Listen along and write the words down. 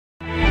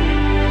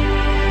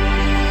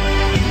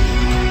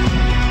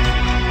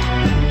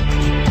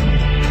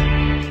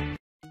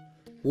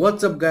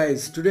What's up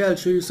guys, today I'll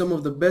show you some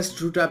of the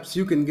best root apps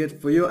you can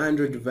get for your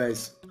Android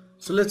device.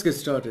 So let's get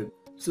started.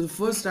 So the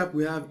first app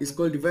we have is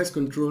called Device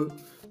Control,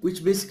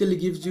 which basically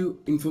gives you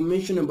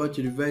information about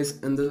your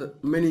device and the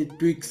many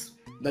tweaks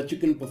that you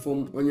can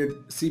perform on your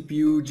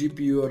CPU,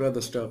 GPU or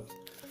other stuff.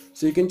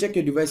 So you can check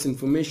your device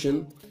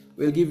information.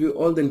 We'll give you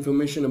all the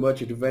information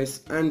about your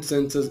device and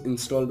sensors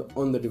installed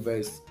on the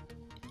device.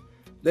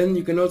 Then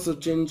you can also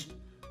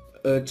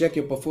check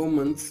your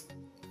performance,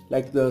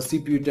 like the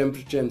CPU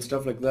temperature and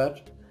stuff like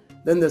that.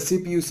 Then the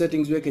CPU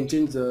settings, where you can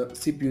change the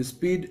CPU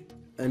speed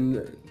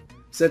and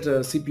set a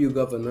CPU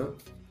governor.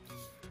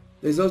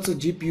 There's also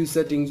GPU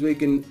settings where you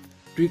can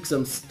tweak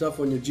some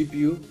stuff on your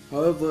GPU.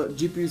 However,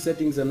 GPU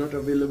settings are not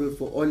available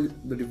for all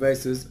the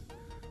devices,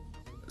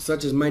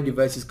 such as my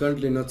device is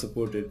currently not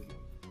supported.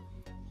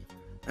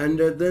 And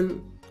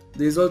then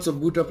there's also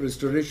boot up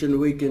restoration,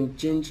 where you can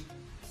change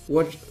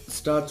what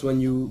starts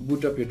when you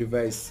boot up your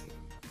device.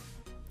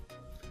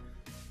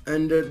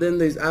 And then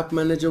there's app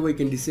manager, where you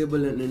can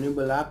disable and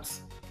enable apps.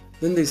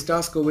 Then there's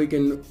tasker, where you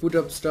can put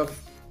up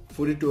stuff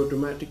for it to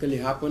automatically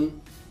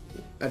happen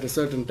at a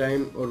certain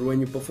time or when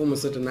you perform a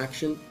certain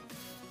action.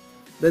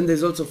 Then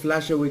there's also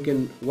flasher, where you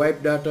can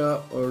wipe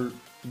data or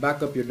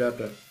back up your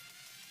data.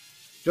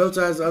 It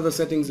also has other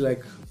settings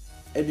like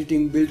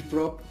editing build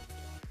prop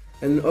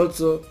and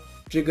also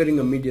triggering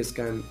a media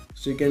scan,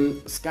 so you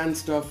can scan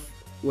stuff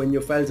when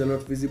your files are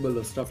not visible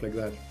or stuff like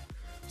that.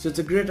 So it's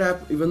a great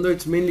app, even though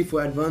it's mainly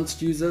for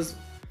advanced users,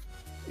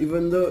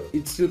 even though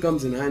it still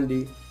comes in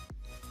handy.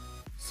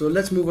 So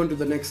let's move on to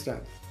the next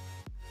app.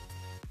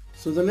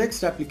 So the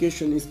next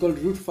application is called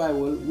Root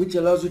Firewall, which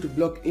allows you to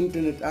block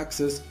internet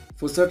access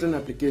for certain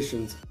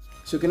applications.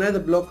 So you can either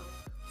block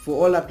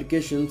for all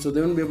applications, so they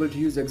won't be able to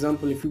use,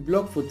 example, if you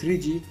block for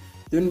 3G,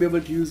 they won't be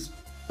able to use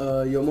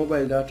your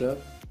mobile data,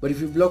 but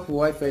if you block for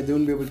Wi-Fi, they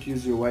won't be able to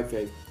use your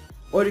Wi-Fi.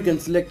 Or you can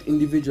select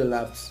individual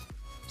apps.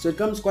 So it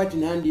comes quite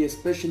in handy,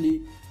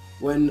 especially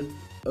when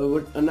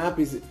an app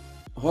is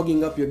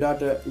hogging up your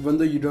data, even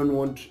though you don't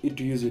want it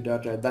to use your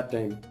data at that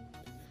time.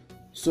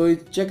 So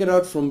check it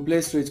out from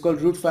Play Store. It's called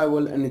Root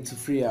Firewall and it's a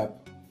free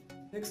app.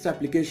 Next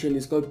application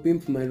is called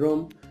Pimp My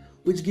Rom,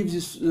 which gives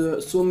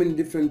you so many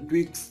different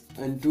tweaks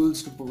and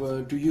tools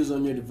to use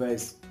on your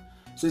device.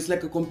 So it's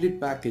like a complete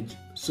package.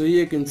 So here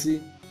you can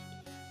see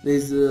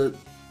there's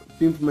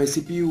Pimp My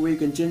CPU, where you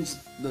can change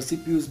the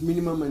CPU's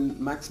minimum and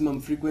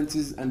maximum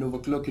frequencies and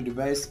overclock your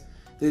device.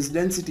 There's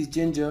Density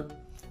Changer,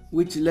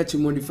 which lets you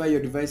modify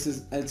your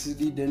device's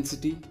LCD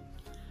density.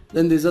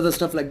 Then there's other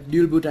stuff like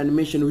dual boot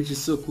animation, which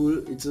is so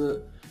cool.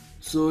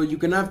 So you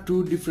can have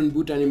two different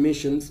boot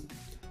animations.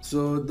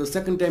 So the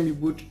second time you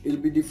boot, it'll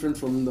be different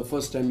from the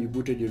first time you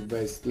booted your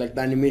device, like the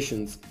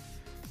animations.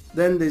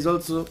 Then there's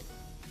also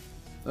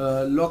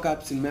lock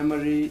apps in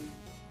memory,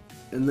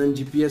 and then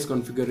GPS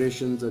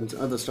configurations and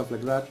other stuff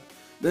like that.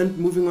 Then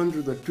moving on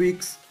to the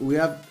tweaks, we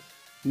have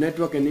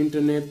network and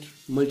internet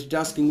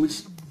multitasking,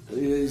 which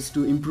is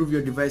to improve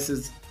your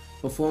device's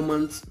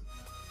performance.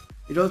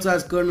 It also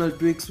has kernel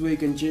tweaks, where you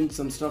can change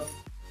some stuff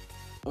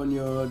on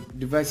your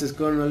device's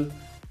kernel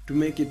to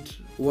make it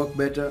work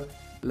better,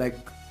 like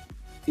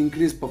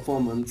increase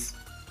performance.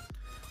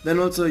 Then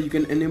also you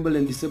can enable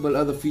and disable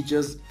other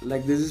features,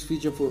 like there's this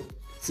feature for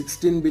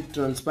 16-bit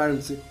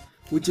transparency,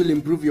 which will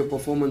improve your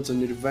performance on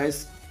your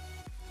device.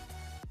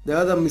 There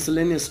are other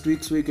miscellaneous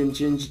tweaks, where you can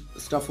change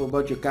stuff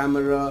about your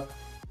camera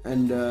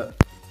and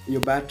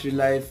your battery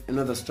life and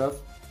other stuff.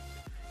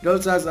 It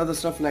also has other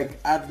stuff like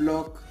ad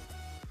block,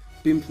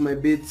 pimp my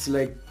bits,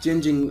 like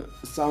changing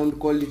sound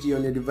quality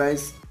on your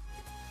device.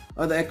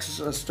 Other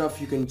extra stuff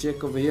you can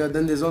check over here.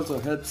 Then there's also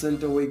a help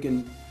center, where you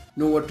can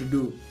know what to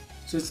do.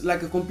 So it's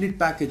like a complete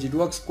package. It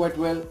works quite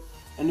well,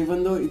 and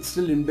even though it's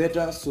still in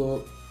beta,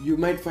 so you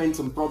might find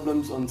some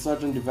problems on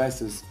certain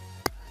devices.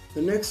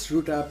 The next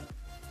root app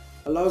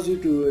allows you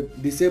to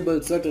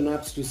disable certain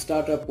apps to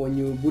start up when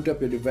you boot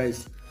up your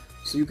device.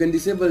 So you can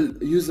disable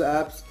user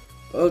apps,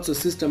 also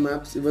system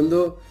apps. Even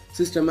though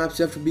system apps,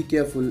 you have to be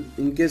careful.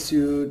 In case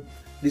you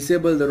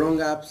disable the wrong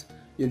apps,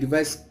 your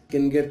device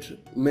can get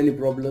many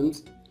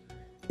problems.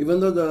 Even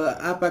though the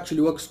app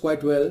actually works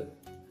quite well,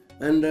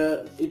 and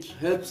it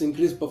helps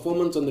increase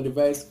performance on the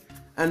device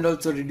and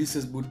also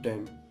reduces boot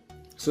time.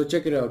 So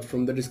check it out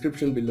from the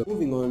description below.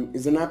 Moving on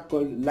is an app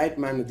called Light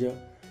Manager,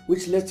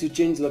 which lets you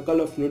change the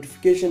color of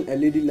notification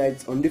LED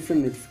lights on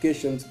different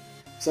notifications,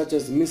 such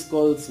as missed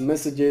calls,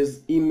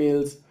 messages,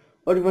 emails,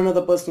 or even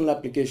other personal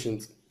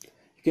applications.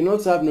 You can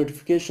also have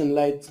notification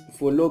lights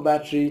for low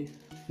battery,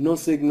 no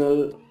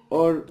signal,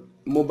 or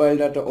mobile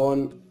data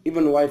on,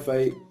 even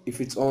Wi-Fi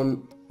if it's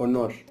on or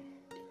not.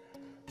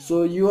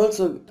 So you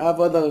also have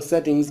other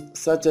settings,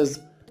 such as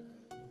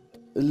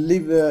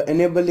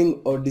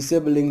enabling or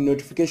disabling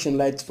notification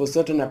lights for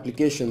certain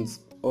applications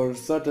or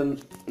certain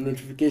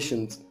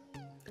notifications.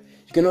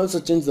 You can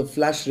also change the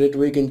flash rate,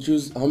 where you can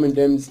choose how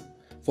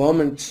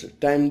much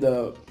time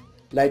the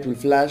light will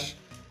flash.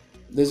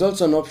 There's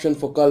also an option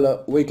for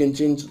color, where you can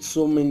change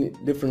so many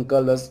different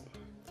colors.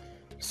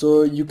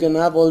 So you can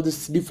have all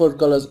these default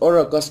colors or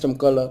a custom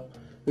color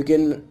we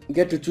can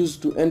get to choose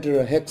to enter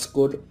a hex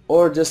code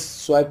or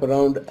just swipe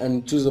around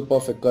and choose a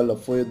perfect color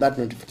for that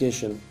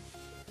notification.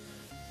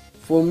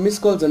 For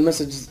missed calls and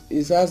messages,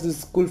 it has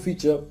this cool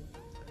feature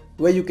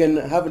where you can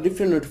have a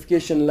different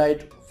notification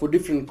light for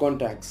different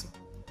contacts.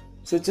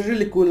 So it's a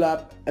really cool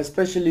app,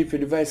 especially if your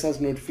device has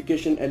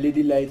notification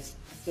LED lights.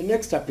 The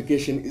next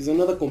application is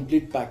another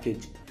complete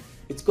package.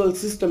 It's called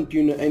System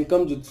Tuner and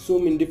comes with so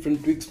many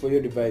different tweaks for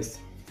your device.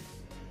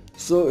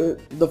 So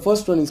the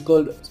first one is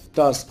called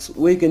Tasks,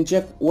 where you can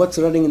check what's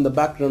running in the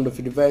background of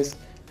your device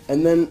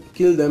and then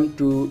kill them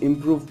to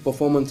improve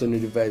performance on your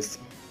device.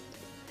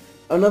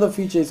 Another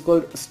feature is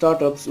called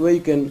Startups, where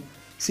you can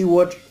see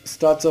what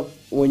starts up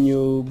when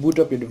you boot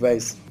up your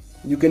device.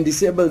 You can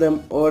disable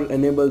them or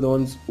enable the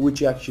ones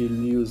which you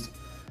actually use.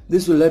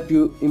 This will help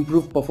you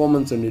improve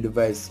performance on your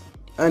device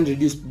and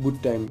reduce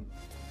boot time.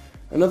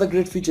 Another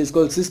great feature is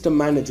called System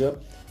Manager,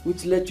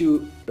 which lets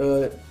you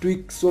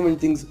tweak so many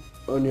things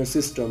on your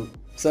system,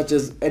 such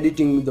as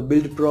editing the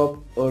build prop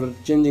or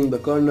changing the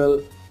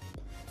kernel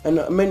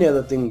and many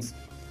other things.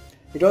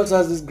 It also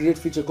has this great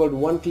feature called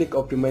one-click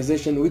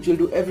optimization, which will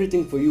do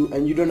everything for you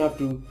and you don't have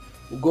to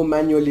go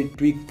manually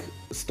tweak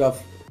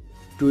stuff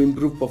to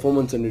improve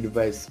performance on your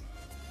device.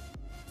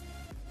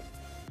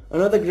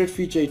 Another great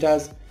feature it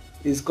has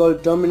is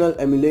called Terminal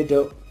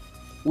Emulator,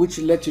 which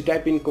lets you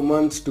type in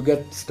commands to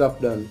get stuff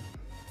done.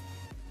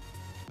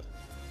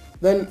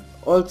 Then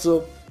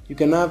also you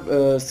can have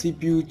a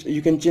CPU,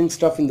 you can change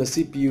stuff in the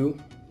CPU,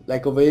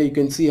 like over here you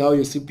can see how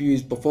your CPU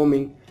is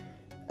performing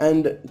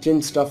and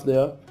change stuff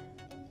there.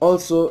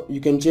 Also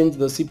you can change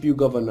the CPU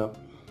governor.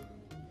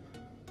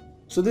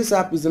 So this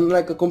app is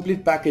like a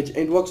complete package and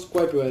it works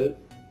quite well,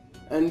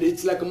 and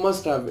it's like a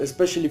must-have,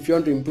 especially if you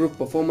want to improve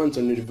performance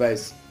on your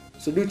device.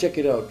 So do check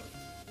it out.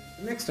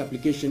 The next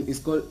application is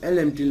called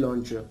LMT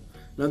Launcher.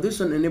 Now this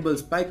one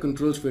enables Pi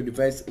controls for your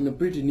device in a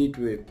pretty neat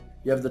way.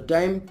 You have the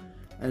time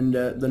and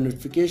the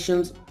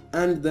notifications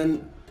and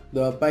then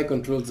the Pi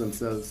controls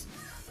themselves.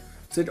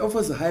 So it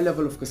offers a high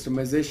level of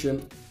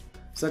customization,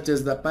 such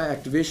as the Pi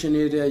activation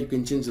area. You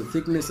can change the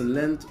thickness and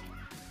length.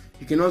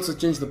 You can also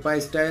change the Pi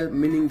style,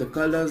 meaning the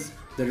colors,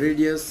 the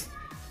radius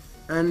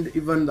and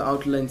even the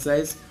outline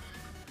size.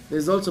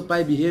 There's also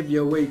Pi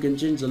behavior, where you can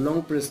change the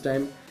long press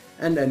time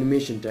and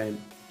animation time.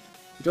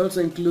 It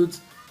also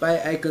includes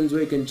Pi icons,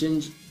 where you can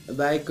change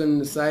the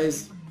icon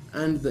size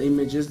and the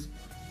images,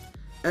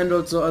 and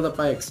also other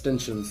Pi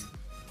extensions.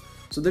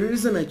 So the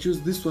reason I choose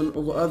this one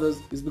over others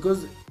is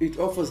because it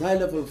offers high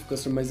level of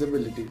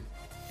customizability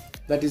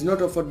that is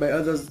not offered by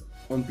others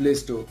on Play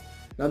Store.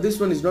 Now this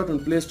one is not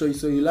on Play Store,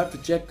 so you'll have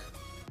to check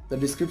the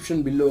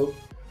description below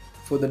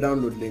for the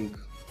download link.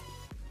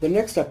 The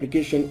next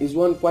application is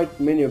one quite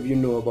many of you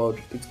know about.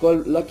 It's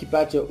called Lucky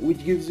Patcher,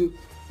 which gives you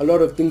a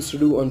lot of things to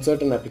do on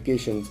certain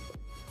applications.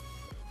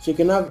 So you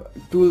can have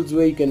tools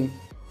where you can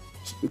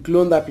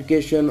clone the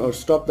application or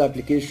stop the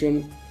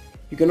application.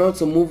 You can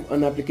also move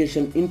an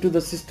application into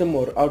the system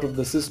or out of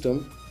the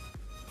system.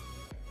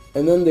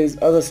 And then there's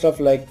other stuff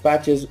like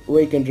patches,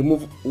 where you can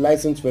remove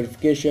license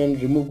verification,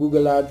 remove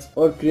Google Ads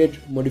or create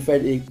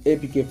modified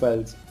APK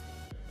files.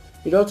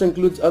 It also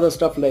includes other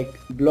stuff like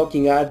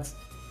blocking ads,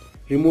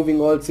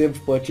 removing all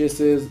saved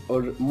purchases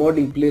or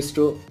modding Play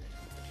Store.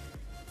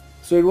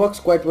 So it works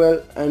quite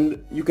well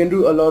and you can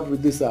do a lot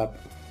with this app.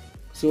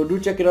 So do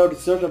check it out.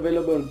 It's not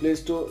available on Play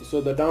Store,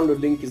 so the download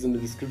link is in the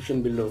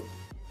description below.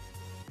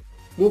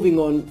 Moving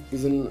on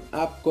is an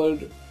app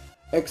called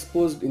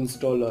Xposed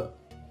Installer,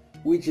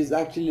 which is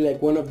actually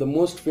like one of the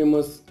most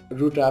famous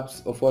root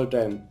apps of all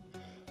time.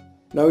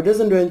 Now it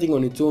doesn't do anything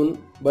on its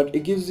own, but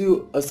it gives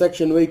you a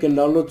section where you can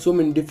download so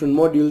many different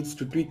modules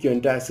to tweak your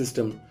entire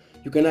system.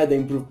 You can either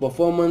improve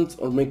performance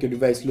or make your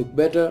device look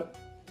better,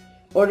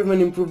 or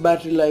even improve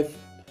battery life.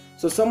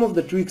 So some of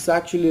the tweaks are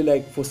actually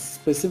like for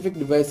specific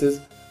devices,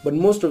 but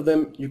most of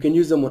them you can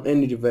use them on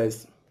any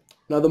device.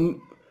 Now the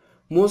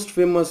most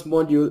famous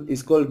module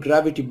is called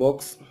Gravity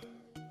Box.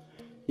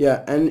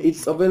 Yeah, and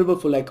it's available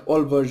for like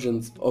all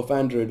versions of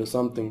Android or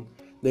something.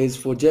 There is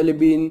for Jelly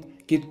Bean,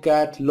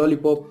 KitKat,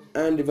 Lollipop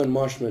and even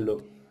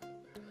Marshmallow.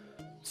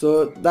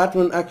 So that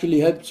one actually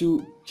helps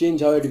you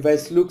change how your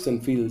device looks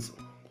and feels.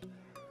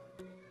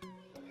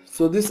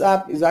 So this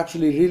app is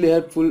actually really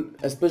helpful,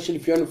 especially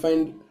if you want to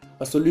find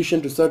a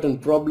solution to certain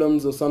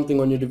problems or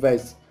something on your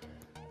device.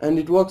 And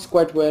it works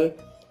quite well.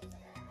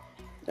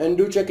 And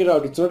do check it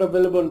out. It's not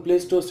available on Play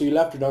Store, so you'll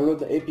have to download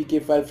the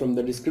APK file from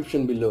the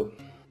description below.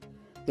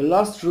 The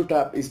last root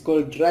app is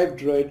called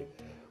Drivedroid,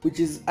 which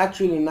is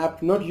actually an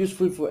app not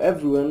useful for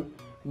everyone,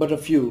 but a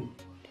few.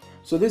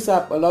 So this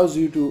app allows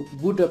you to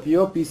boot up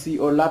your PC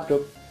or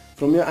laptop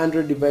from your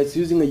Android device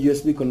using a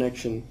USB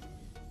connection.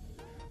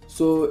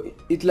 So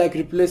it like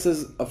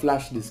replaces a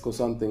flash disk or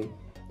something.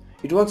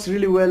 It works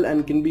really well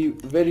and can be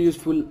very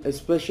useful,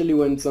 especially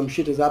when some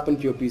shit has happened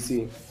to your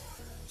PC.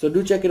 So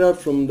do check it out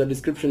from the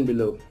description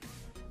below.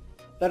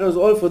 That was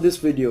all for this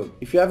video.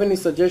 If you have any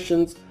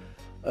suggestions,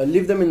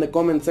 leave them in the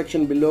comment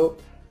section below,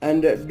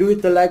 and do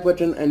hit the like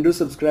button and do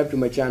subscribe to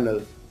my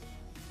channel.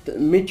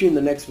 Meet you in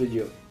the next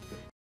video.